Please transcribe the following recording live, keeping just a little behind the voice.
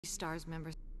Stars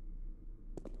members.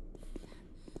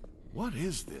 What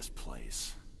is this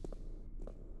place?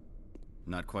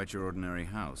 Not quite your ordinary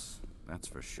house, that's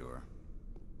for sure.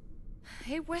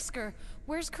 Hey, Wesker,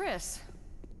 where's Chris?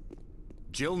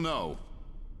 Jill, no!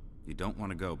 You don't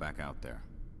want to go back out there.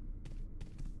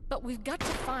 But we've got to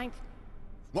find...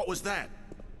 What was that?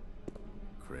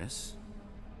 Chris?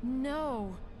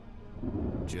 No.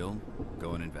 Jill,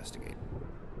 go and investigate.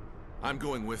 I'm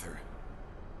going with her.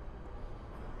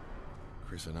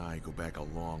 Chris and I go back a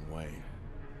long way.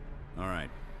 All right.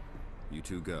 You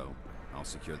two go. I'll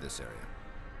secure this area.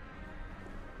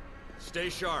 Stay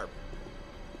sharp.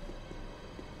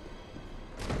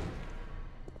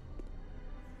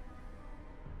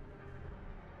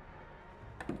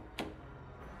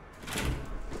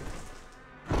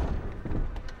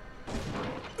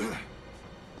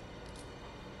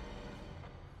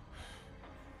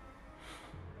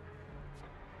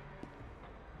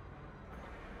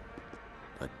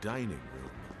 A dining room.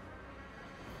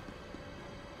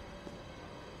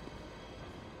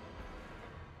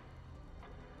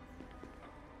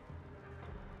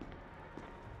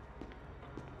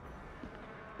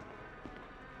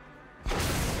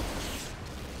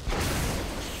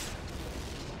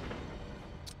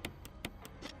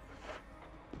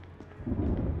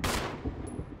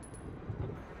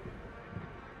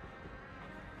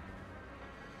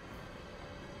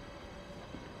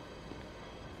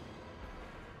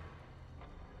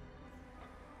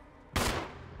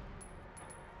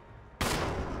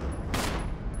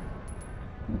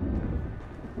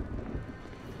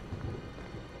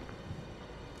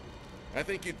 I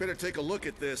think you'd better take a look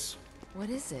at this. What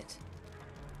is it?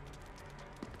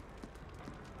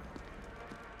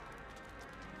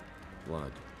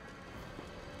 Blood.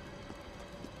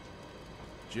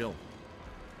 Jill.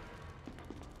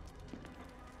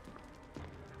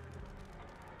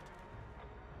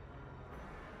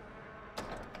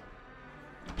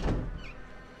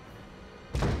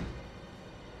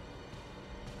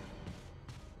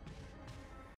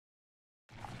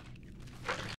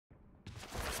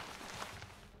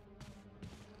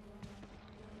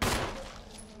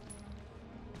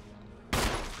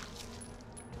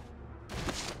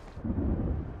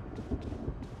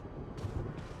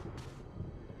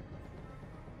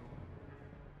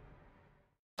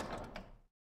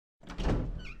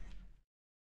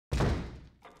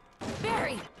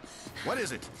 Barry! What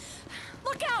is it?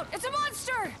 Look out! It's a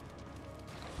monster!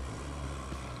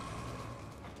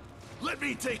 Let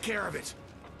me take care of it.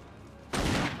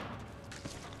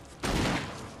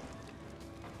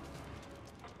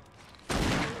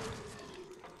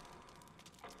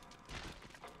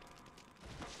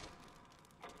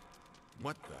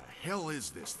 What the hell is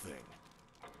this thing?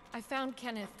 I found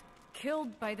Kenneth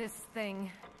killed by this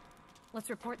thing.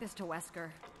 Let's report this to Wesker.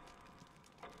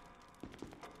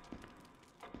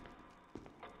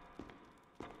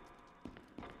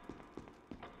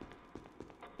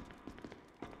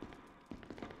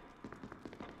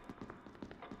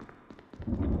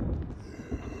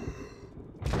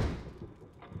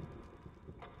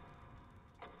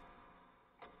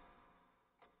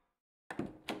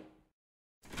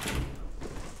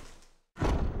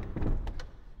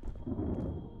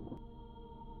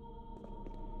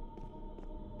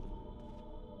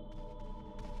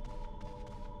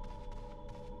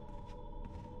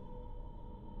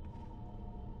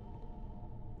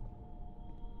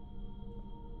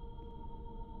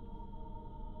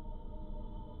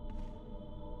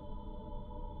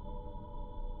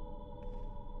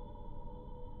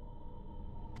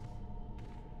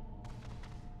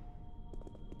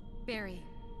 Barry.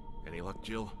 Any luck,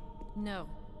 Jill? No,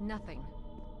 nothing.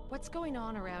 What's going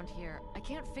on around here? I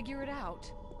can't figure it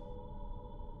out.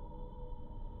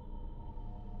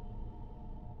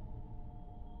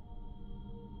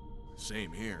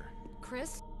 Same here.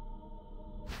 Chris?